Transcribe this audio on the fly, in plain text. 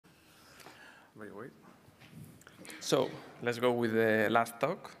Wait. So let's go with the last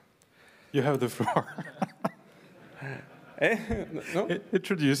talk. You have the floor. No?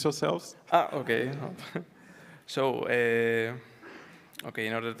 Introduce yourselves. Okay. So, okay,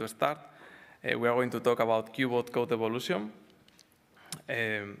 in order to start, we are going to talk about Qakbot code evolution.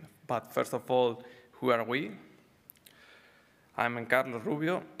 But first of all, who are we? I'm Carlos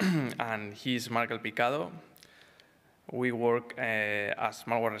Rubio, and he's Markel Picado. We work as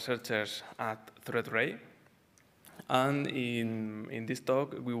malware researchers at ThreatRay. And in this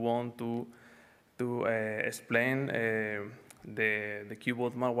talk, we want to explain the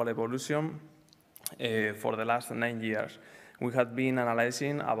Qakbot malware evolution for the last 9 years. We have been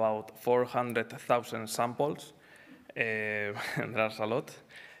analyzing about 400,000 samples. There's a lot.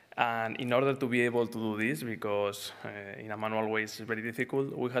 And in order to be able to do this, because in a manual way it's very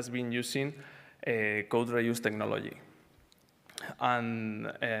difficult, we have been using code reuse technology. And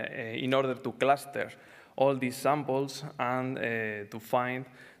in order to cluster all these samples and to find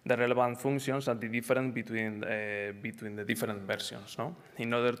the relevant functions and the difference between the different versions, no?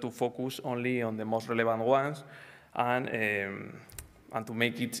 In order to focus only on the most relevant ones and to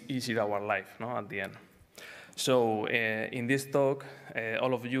make it easier our life, no, at the end. So in this talk,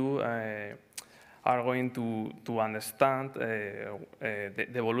 all of you are going to understand the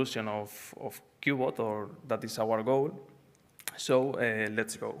evolution of Qakbot, or that is our goal. So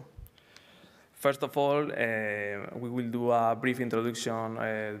let's go. First of all, we will do a brief introduction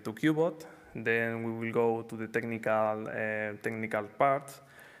to Qakbot. Then we will go to the technical part,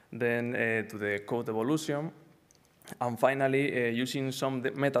 then to the code evolution. And finally, using some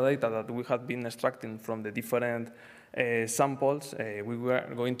metadata that we have been extracting from the different samples, we were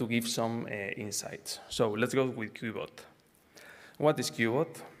going to give some insights. So let's go with Qakbot. What is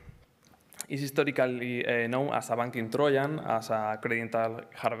Qakbot? It's historically known as a banking Trojan, as a credential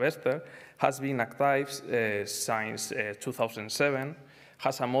harvester, has been active since 2007,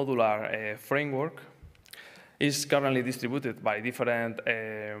 has a modular framework, is currently distributed by different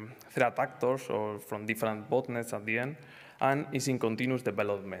threat actors or from different botnets at the end, and is in continuous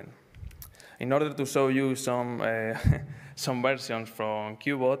development. In order to show you some some versions from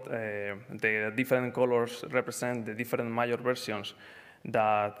Qakbot, the different colors represent the different major versions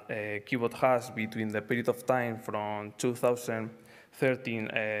that Qakbot has between the period of time from 2013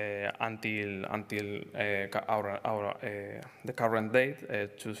 until the current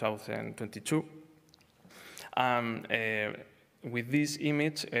date, 2022. With this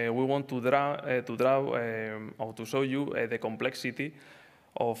image, we want to draw or to show you the complexity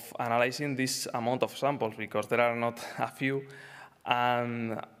of analyzing this amount of samples, because there are not a few.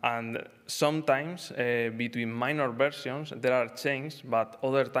 And sometimes between minor versions there are changes, but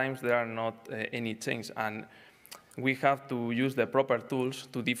other times there are not any change. And we have to use the proper tools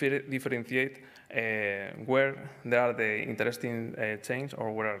to differentiate where there are the interesting changes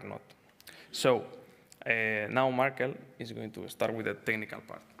or where are not. So now Markel is going to start with the technical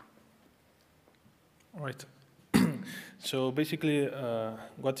part. All right. So basically,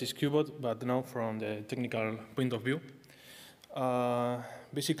 what is Qakbot, but now from the technical point of view.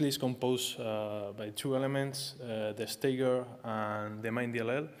 Basically, it's composed by two elements, the stager and the main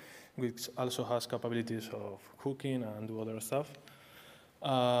DLL, which also has capabilities of hooking and do other stuff.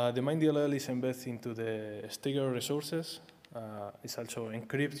 The main DLL is embedded into the stager resources. It's also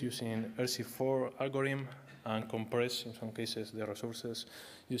encrypted using RC4 algorithm and compressed, in some cases, the resources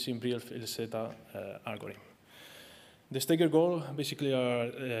using real-zeta algorithm. The stager goal basically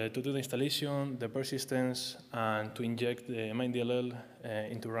are to do the installation, the persistence, and to inject the main DLL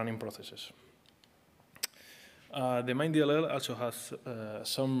into running processes. The main DLL also has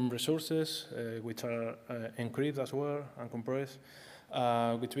some resources which are encrypted as well and compressed,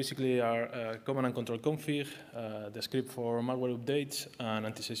 which basically are command and control config, the script for malware updates, and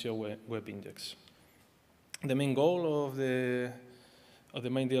anti-SEO web index. The main goal of the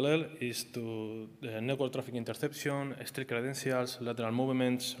main DLL is to network traffic interception, strict credentials, lateral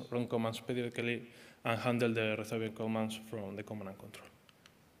movements, run commands periodically, and handle the receiving commands from the command and control.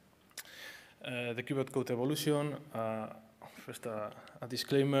 The Qakbot code evolution, first a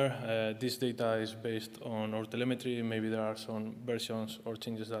disclaimer, this data is based on our telemetry. Maybe there are some versions or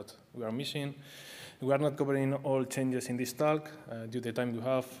changes that we are missing. We are not covering all changes in this talk. Due to the time we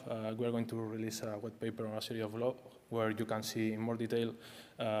have, we are going to release a white paper on a series of logs where you can see in more detail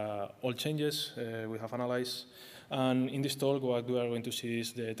all changes we have analyzed. And in this talk, what we are going to see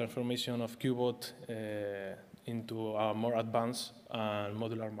is the transformation of Qakbot into a more advanced and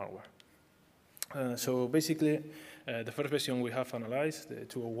modular malware. So basically, the first version we have analyzed, the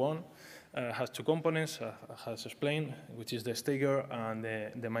 201, has two components, as explained, which is the stager and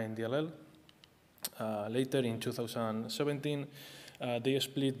the main DLL. Later in 2017, they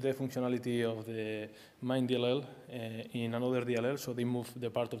split the functionality of the main DLL in another DLL, so they move the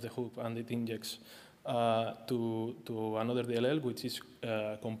part of the hook and it injects to another DLL, which is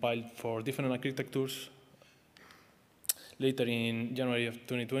compiled for different architectures. Later in January of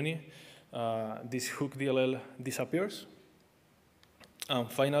 2020, this hook DLL disappears. And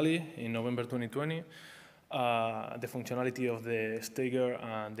finally, in November 2020, the functionality of the Stager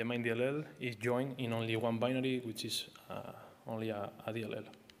and the main DLL is joined in only one binary, which is only a DLL.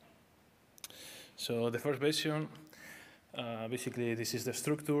 So the first version, basically this is the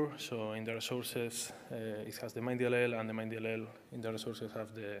structure. So in the resources, it has the main DLL, and the main DLL in the resources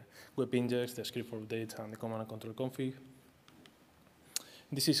have the web index, the script for updates, and the command and control config.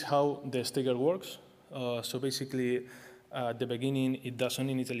 This is how the Stager works. So basically, at the beginning, it does an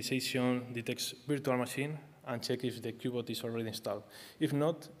initialization, detects virtual machine, and checks if the Qakbot is already installed. If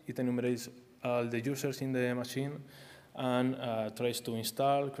not, it enumerates all the users in the machine and tries to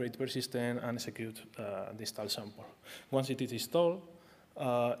install, create persistent, and execute the install sample. Once it is installed,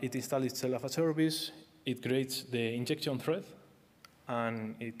 it installs itself as a service, it creates the injection thread,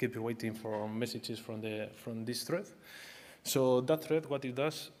 and it keeps waiting for messages from this thread. So that thread, what it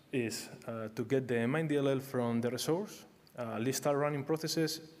does is to get the main DLL from the resource, list all running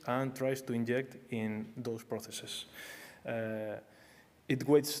processes, and tries to inject in those processes. It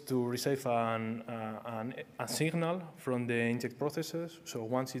waits to receive a signal from the inject processes. So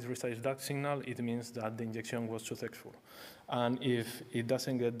once it receives that signal, it means that the injection was successful. And if it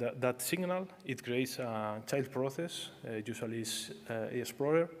doesn't get that signal, it creates a child process, usually is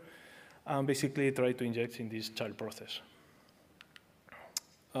Explorer, and basically try to inject in this child process.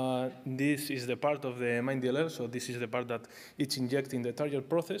 This is the part of the main DLL, so this is the part that it's injecting the target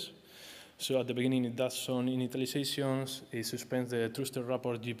process. So at the beginning, it does some initializations, it suspends the Trusted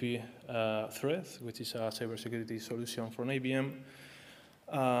Rapport GP thread, which is a cybersecurity solution from IBM,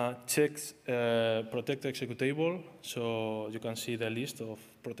 checks protect executable, so you can see the list of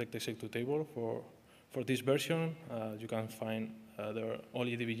protect executable for this version. You can find there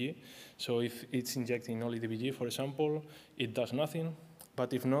only DBG. So if it's injecting only DBG, for example, it does nothing.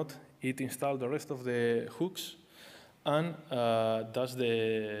 But if not, it installs the rest of the hooks, and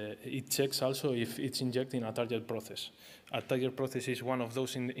it checks also if it's injecting a target process. A target process is one of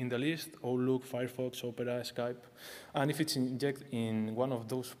those in the list: Outlook, Firefox, Opera, Skype. And if it's injected in one of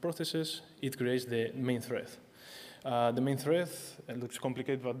those processes, it creates the main thread. The main thread, it looks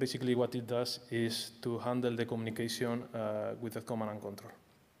complicated, but basically what it does is to handle the communication with the command and control.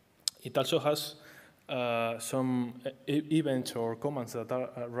 It also has some events or commands that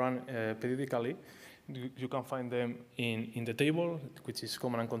are run periodically. You can find them in the table, which is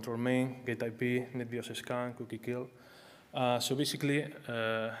command and control main, get IP, netBIOS scan, cookie kill. So basically,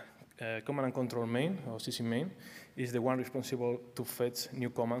 command and control main, or CC main, is the one responsible to fetch new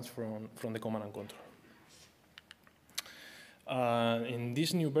commands from the command and control. In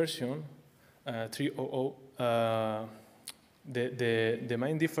this new version, 3.0.0, the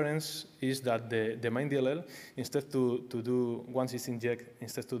main difference is that the main DLL, instead to do, once it's injected,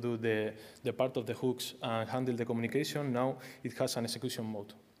 instead to do the part of the hooks and handle the communication, now it has an execution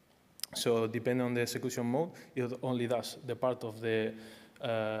mode. So depending on the execution mode, it only does the part of the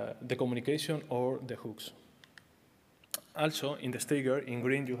communication or the hooks. Also, in the Stager, in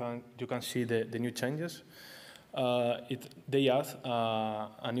green, you can see the new changes. They add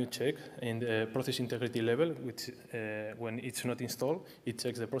a new check in the process integrity level, which when it's not installed, it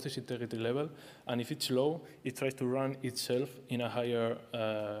checks the process integrity level, and if it's low, it tries to run itself in a higher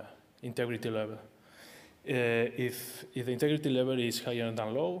integrity level. If the integrity level is higher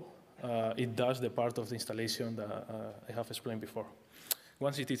than low, it does the part of the installation that I have explained before.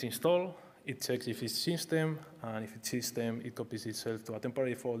 Once it is installed, it checks if it's system, and if it's system, it copies itself to a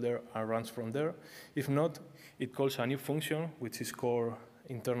temporary folder and runs from there. If not, it calls a new function, which is called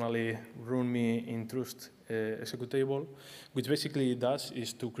internally runMeInTrust executable, which basically does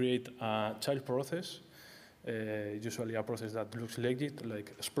is to create a child process, usually a process that looks legit,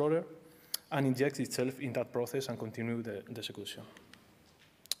 like Explorer, and injects itself in that process and continue the execution.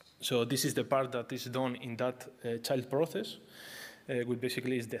 So this is the part that is done in that child process, which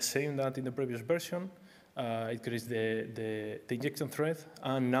basically is the same that in the previous version. It creates the injection thread,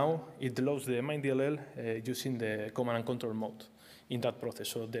 and now it loads the main DLL using the command and control mode in that process.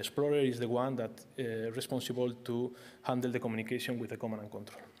 So the Explorer is the one that is responsible to handle the communication with the command and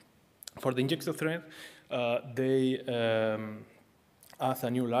control. For the injection thread, they add a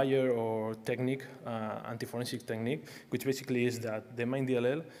new layer or technique, anti-forensic technique, which basically is that the main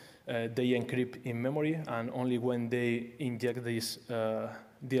DLL, they encrypt in memory, and only when they inject this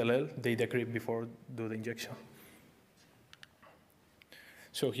DLL, they decrypt before do the injection.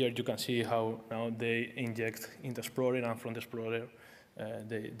 So here you can see how now they inject in the Explorer, and from the Explorer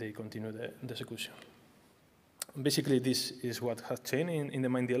they continue the execution. Basically, this is what has changed in the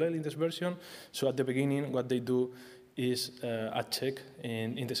MindDLL in this version. So at the beginning, what they do is a check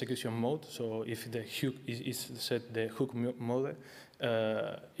in the execution mode. So if the hook is set the hook mode,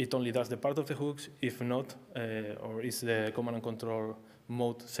 it only does the part of the hooks. If not, or is the command and control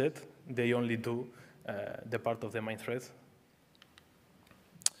mode set, they only do the part of the main thread.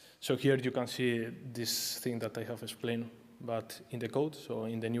 So here you can see this thing that I have explained, but in the code. So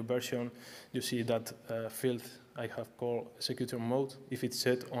in the new version, you see that field I have called executor mode. If it's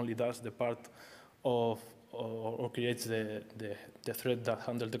set, only does the part of or creates the thread that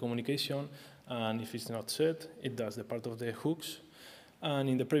handles the communication. And if it's not set, it does the part of the hooks. And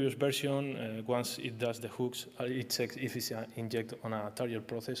in the previous version, once it does the hooks, it checks if it's injected on a target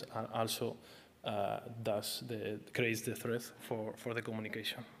process, and also creates the thread for the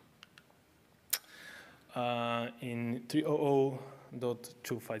communication. In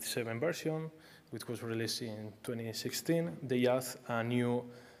 3.00.257 version, which was released in 2016, they add a new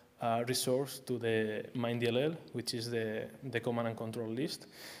resource to the MindDLL, which is the command and control list,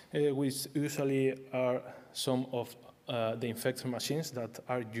 which usually are some of the infected machines that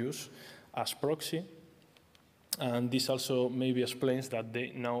are used as proxy. And this also maybe explains that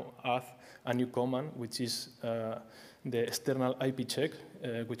they now add a new command, which is the external IP check,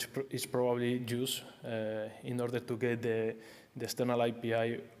 which is probably used in order to get the external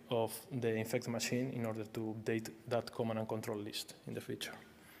API of the infected machine in order to update that command and control list in the future.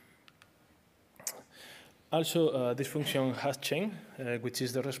 Also, this function has changed, which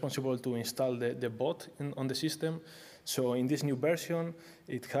is responsible to install the bot on the system. So in this new version,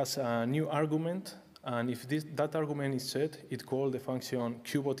 it has a new argument. And if that argument is set, it calls the function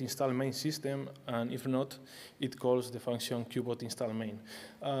Qakbot install main system, and if not, it calls the function Qakbot install main.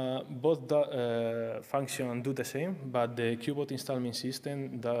 Both functions do the same, but the Qakbot install main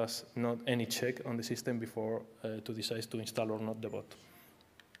system does not any check on the system before to decide to install or not the bot.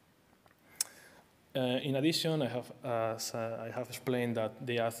 In addition, I have explained that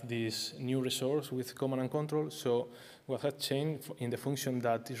they add this new resource with command and control. So what has changed in the function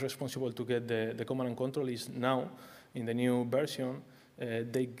that is responsible to get the command and control is now, in the new version,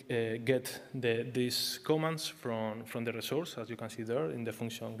 they get these commands from the resource, as you can see there, in the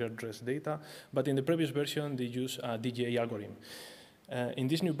function getResData. But in the previous version, they use a DGA algorithm. In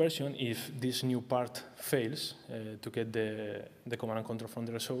this new version, if this new part fails to get the command and control from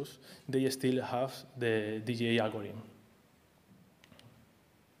the resource, they still have the DGA algorithm.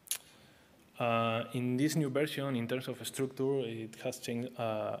 In this new version, in terms of structure, it has changed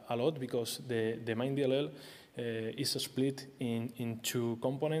a lot because the MindDLL is split in two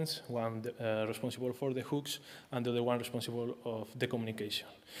components, one responsible for the hooks and the other one responsible of the communication.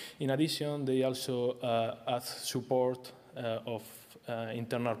 In addition, they also add support of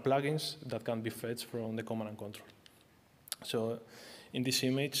internal plugins that can be fetched from the command and control. So in this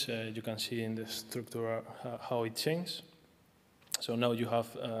image, you can see in the structure how it changes. So now you have,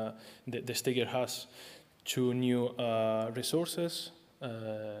 the staker has two new resources,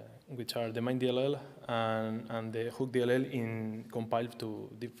 which are the MindDLL and the HookDLL compiled to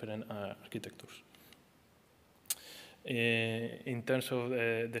different architectures. In terms of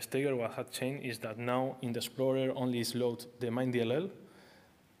the staker, what has changed is that now in the Explorer only is load the MindDLL,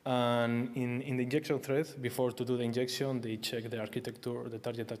 and in the injection thread, before to do the injection, they check the architecture, the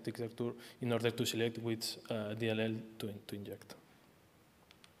target architecture, in order to select which DLL to inject.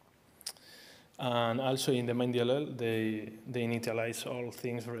 And also in the MindDLL, they initialize all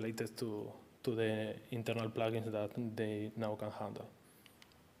things related to the internal plugins that they now can handle.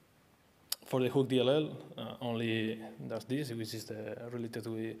 For the HookDLL, only does this, which is related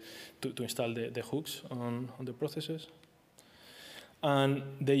to install the hooks on the processes. And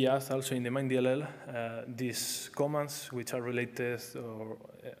they add also in the MindDLL these commands which are related, or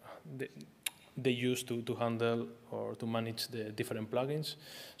they use to handle or to manage the different plugins.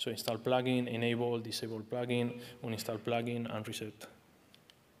 So install plugin, enable, disable plugin, uninstall plugin, and reset.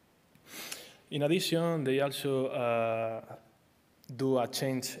 In addition, they also do a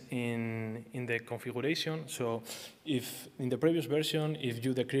change in the configuration. So if in the previous version, if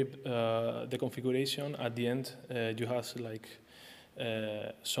you decrypt the configuration, at the end you have like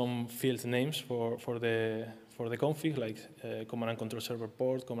some field names for the config, like command and control server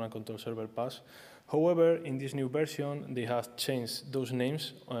port, command and control server pass. However, in this new version, they have changed those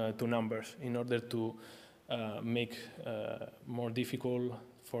names to numbers in order to make more difficult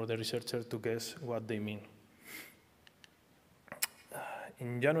for the researcher to guess what they mean.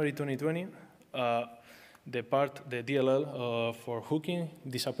 in January 2020, the DLL for hooking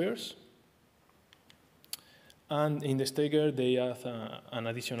disappears. And in the staker, they add an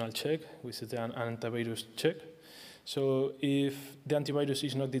additional check, which is an antivirus check. So if the antivirus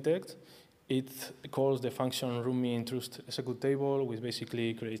is not detected, it calls the function rootme intrude executable, which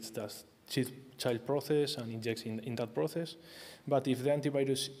basically creates that child process and injects in that process. But if the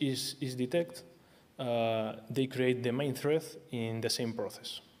antivirus is detected, they create the main thread in the same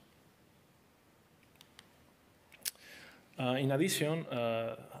process. In addition,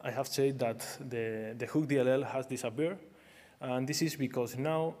 I have said that the hook DLL has disappeared, and this is because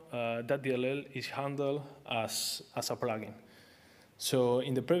now that DLL is handled as a plugin. So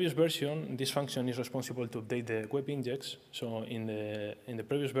in the previous version, this function is responsible to update the web injects. So in the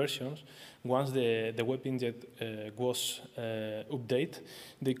previous versions, once the web inject was updated,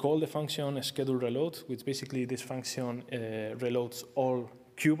 they call the function schedule reload, which basically this function reloads all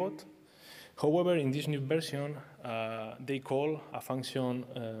Qakbot. However, in this new version, they call a function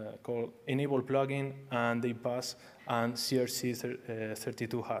called enable plugin, and they pass an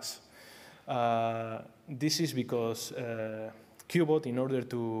CRC32 hash. This is because Qakbot, in order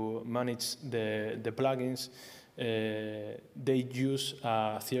to manage the plugins, they use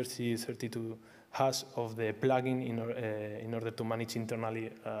a CRC32 hash of the plugin in order to manage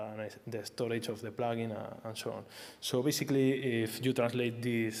internally the storage of the plugin and so on. So basically, if you translate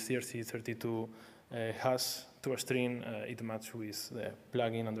this CRC32 hash to a string, it matches with the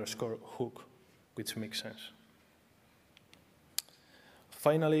plugin underscore hook, which makes sense.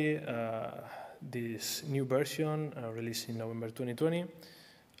 Finally, this new version released in November 2020,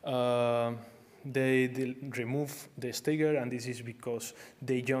 they remove the staker, and this is because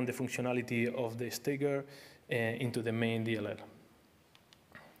they joined the functionality of the staker into the main DLL.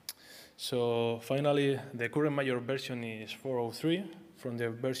 So finally, the current major version is 4.03. From the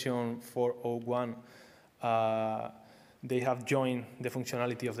version 4.01, they have joined the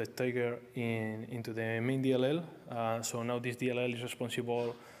functionality of the staker into the main DLL. So now this DLL is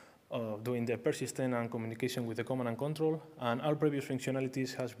responsible of doing the persistent and communication with the command and control, and all previous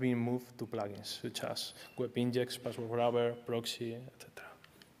functionalities has been moved to plugins, such as web injects, password grabber, proxy, etc.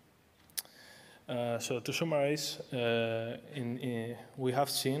 So to summarize, we have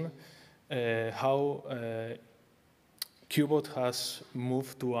seen how Qakbot has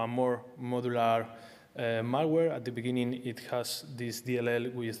moved to a more modular malware. At the beginning, it has this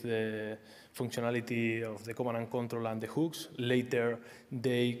DLL with the functionality of the command and control and the hooks. Later,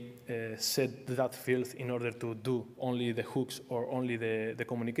 they set that field in order to do only the hooks or only the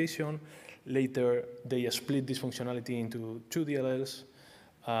communication. Later, they split this functionality into two DLLs.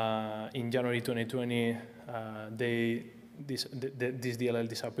 In January 2020, this DLL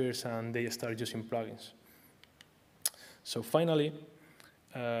disappears and they start using plugins. So finally,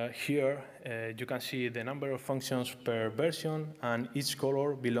 here you can see the number of functions per version, and each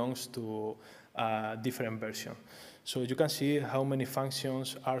color belongs to a different version. So you can see how many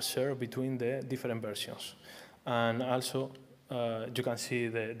functions are shared between the different versions. And also, you can see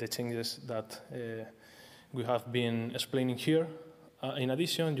the changes that we have been explaining here. In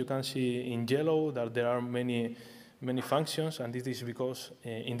addition, you can see in yellow that there are many functions, and this is because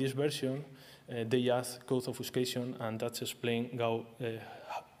in this version, they add code obfuscation, and that's explained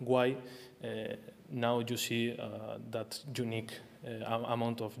why now you see that unique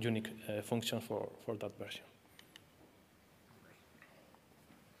amount of unique functions for that version.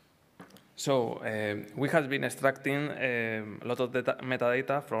 So we have been extracting a lot of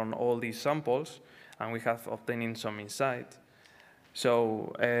metadata from all these samples, and we have obtained some insight.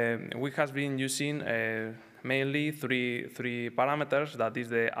 So we have been using mainly three parameters. That is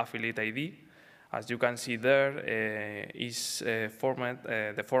the affiliate ID. As you can see there, the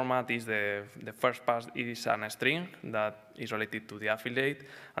format is the first part is a string that is related to the affiliate,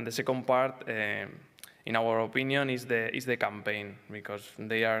 and the second part, in our opinion, is the campaign, because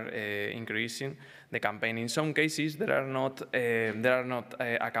they are increasing the campaign. In some cases, there are not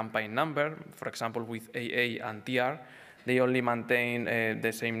a campaign number. For example, with AA and TR, they only maintain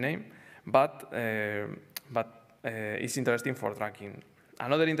the same name, but it's interesting for tracking.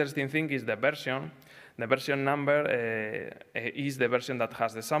 Another interesting thing is the version. The version number is the version that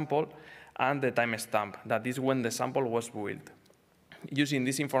has the sample, and the timestamp, that is when the sample was built. Using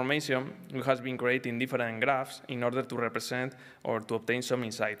this information, we have been creating different graphs in order to represent or to obtain some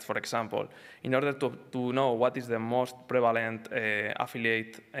insights. For example, in order to know what is the most prevalent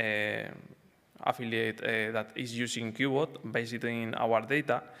affiliate that is using Qakbot based in our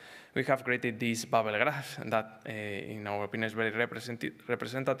data, we have created this bubble graph that, in our opinion, is very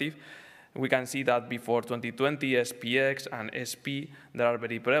representative. We can see that before 2020, SPX and SP, they are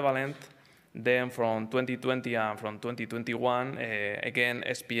very prevalent. Then from 2020 and from 2021, again,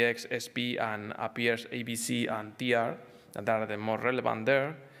 SPX, SP, and appears ABC and TR, that are the more relevant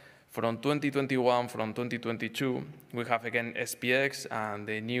there. From 2021, from 2022, we have again SPX, and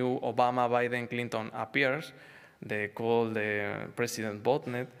the new Obama, Biden, Clinton appears. They call the president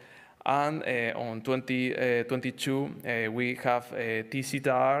botnet. And on 2022, we have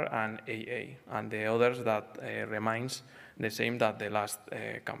TCTR and AA, and the others that remains the same that the last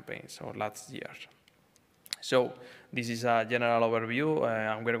campaigns or last years. So this is a general overview,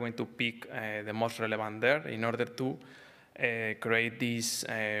 and we're going to pick the most relevant there in order to create this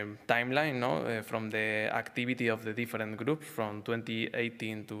timeline, no, from the activity of the different groups from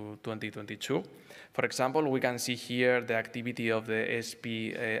 2018 to 2022. For example, we can see here the activity of the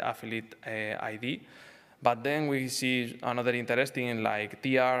SP affiliate ID, but then we see another interesting like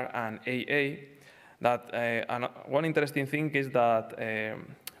TR and AA. That one interesting thing is that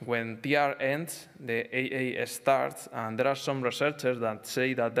when TR ends, the AA starts, and there are some researchers that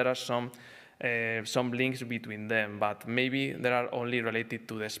say that there are some links between them, but maybe they are only related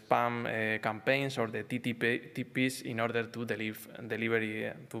to the spam campaigns or the TTPs in order to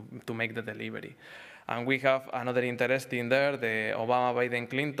to make the delivery. And we have another interesting there, the Obama, Biden,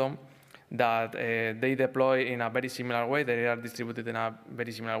 Clinton, that they deploy in a very similar way. They are distributed in a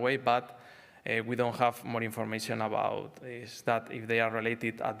very similar way, but we don't have more information about is that if they are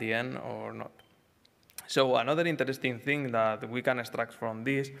related at the end or not. So another interesting thing that we can extract from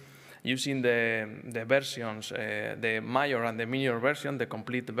this, using the versions, the major and the minor version, the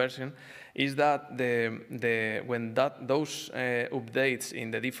complete version, is that when those updates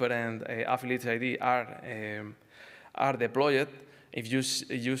in the different affiliates ID are deployed, if you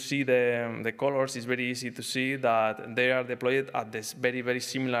see the colors, it's very easy to see that they are deployed at this very, very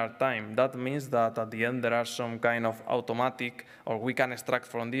similar time. That means that at the end there are some kind of automatic, or we can extract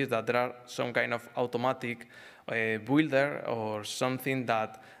from this that there are some kind of automatic builder or something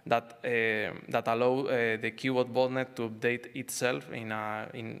that allow the Qakbot botnet to update itself in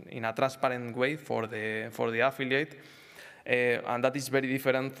a transparent way for the affiliate. And that is very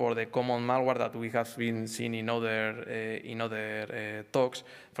different for the common malware that we have been seeing in other talks.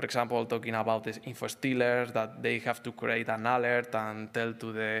 For example, talking about the info stealers, that they have to create an alert and tell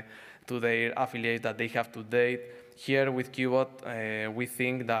to their affiliates that they have to update. Here with Qakbot, we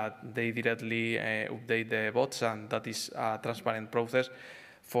think that they directly update the bots, and that is a transparent process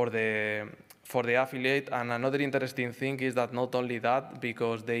for the affiliate. And another interesting thing is that not only that,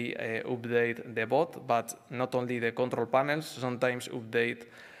 because they update the bot, but not only the control panels, sometimes update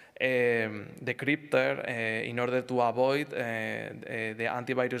the crypter in order to avoid the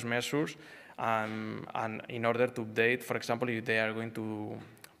antivirus measures, and in order to update, for example, if they are going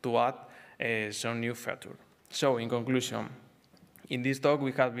to add some new feature. So in conclusion, in this talk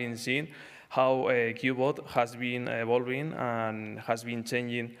we have been seeing how Qakbot has been evolving and has been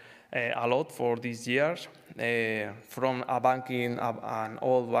changing a lot for these years, from an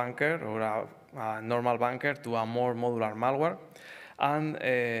old banker or a normal banker to a more modular malware, and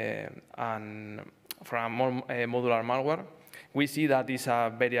from a more modular malware, we see that it's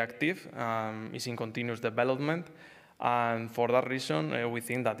very active, it's in continuous development, and for that reason, we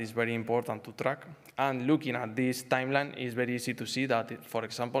think that it's very important to track. And looking at this timeline, it's very easy to see that, for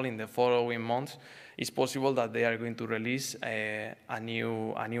example, in the following months, it's possible that they are going to release a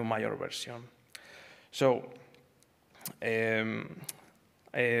new major version. So I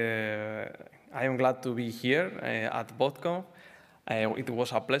am glad to be here at BotConf. It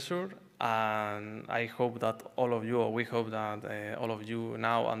was a pleasure, and I hope that all of you, or we hope that all of you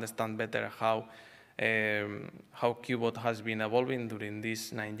now understand better how Qakbot has been evolving during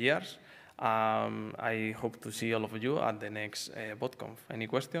these 9 years. I hope to see all of you at the next BotConf. Any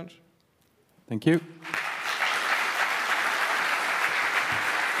questions? Thank you.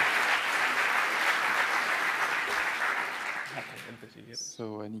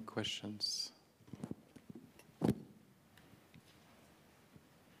 So, any questions?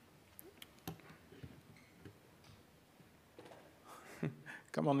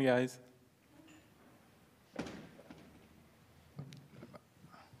 Come on, guys.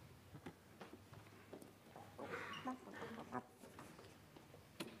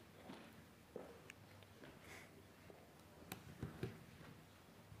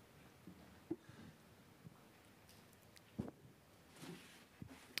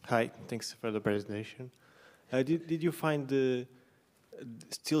 Hi, thanks for the presentation. Did you find the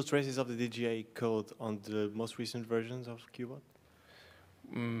still traces of the DGA code on the most recent versions of Qakbot?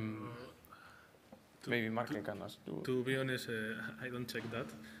 Maybe Mark can ask. To be honest, I don't check that.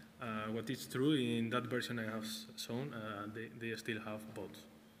 what is true in that version I have shown, they still have bots.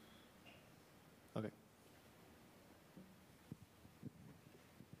 Okay.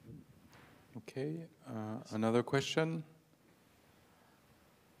 Okay, another question?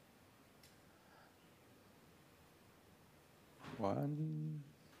 One,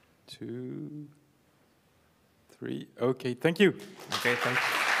 two, three. Okay, thank you. Okay, thanks.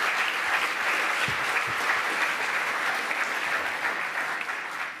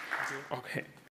 Okay.